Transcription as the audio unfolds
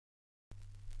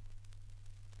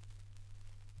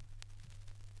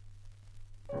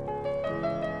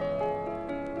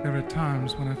There are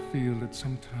times when I feel that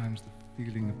sometimes the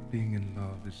feeling of being in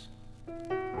love is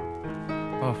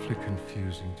awfully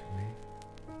confusing to me.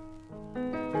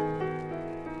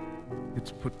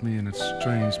 It's put me in a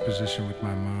strange position with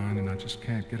my mind, and I just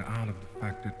can't get out of the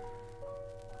fact that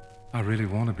I really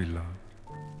want to be loved.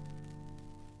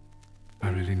 I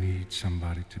really need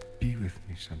somebody to be with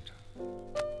me sometimes.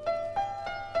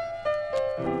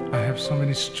 I have so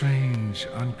many strange,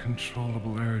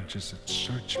 uncontrollable urges that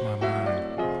search my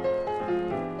mind.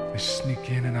 They sneak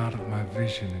in and out of my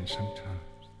vision, and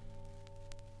sometimes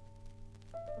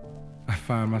I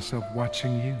find myself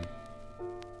watching you.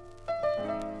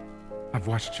 I've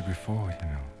watched you before, you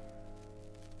know.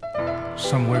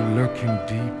 Somewhere lurking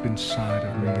deep inside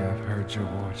of me, I've heard your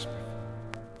voice before.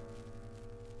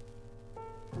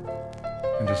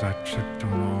 And as I tripped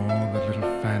on all the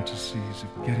little fantasies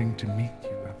of getting to meet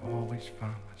you, I've always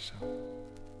found myself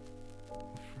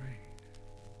afraid.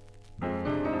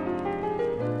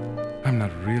 I'm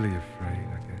not really afraid,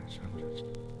 I guess. I'm just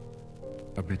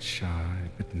a bit shy, a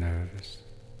bit nervous,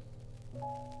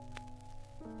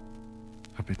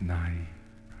 a bit naive.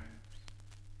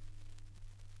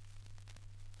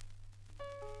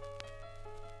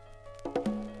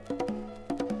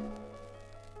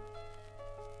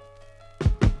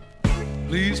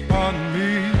 Please pardon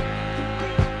me,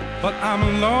 but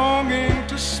I'm longing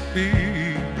to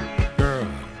speak. Girl,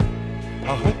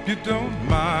 I hope you don't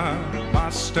mind my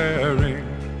staring.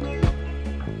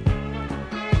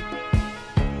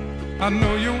 I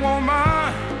know you won't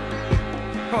mind,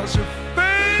 'cause your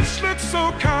face looks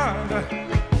so kind.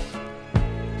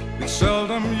 It's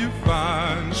seldom you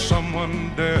find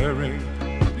someone daring.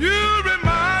 You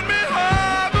remind me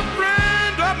of a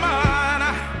friend of mine.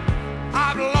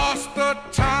 I've lost the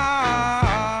time.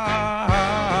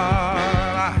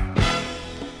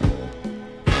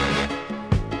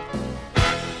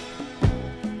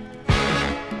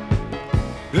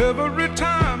 Every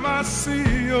time I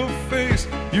see your face,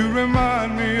 you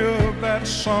remind me of that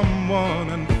someone.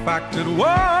 In fact, it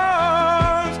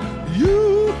was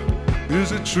you.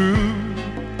 Is it true?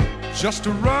 Just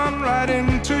to run right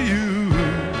into you.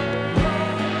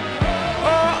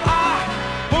 Oh, I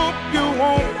hope you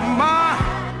won't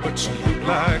mind, but you look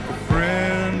like a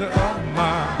friend of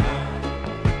mine.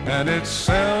 And it's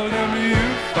seldom you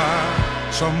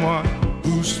find someone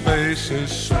whose face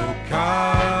is so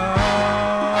kind.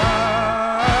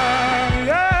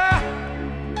 Yeah.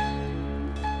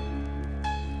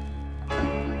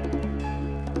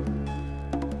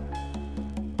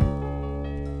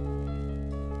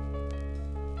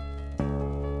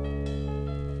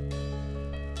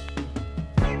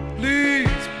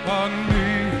 Please pardon me,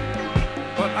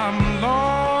 but I'm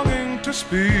longing to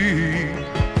speak.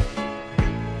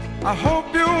 I hope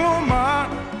you won't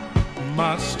mind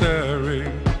my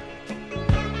staring.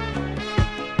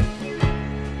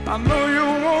 I know you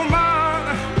won't mind,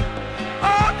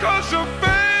 oh, 'cause your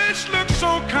face looks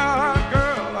so kind,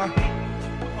 girl.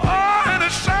 Oh, and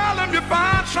it's seldom you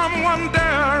find someone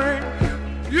daring.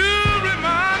 You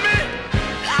remind me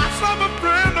just of a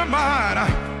friend of mine.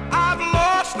 I've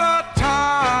lost the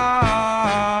time.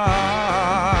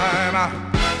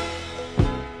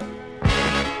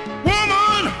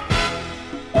 Woman,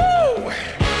 ooh,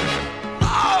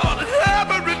 Lord,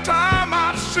 every time I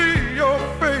see your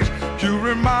face, you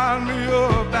remind me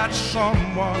of that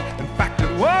someone. In fact,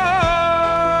 it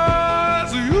was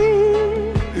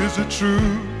you. Is it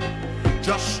true?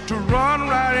 Just to run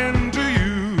right into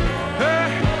you. Hey,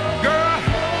 girl,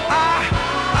 I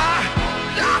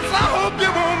hope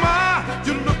you won't mind.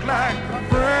 You look like a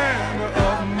friend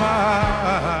of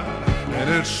mine. And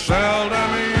it's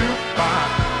seldom you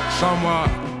find someone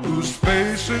whose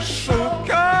face is so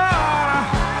kind.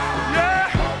 Yeah,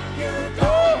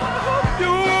 oh, I hope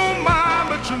you won't mind,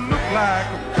 but you look like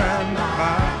a friend of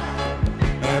mine.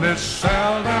 And it's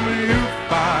seldom you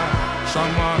find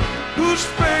someone whose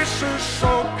face is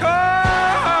so kind.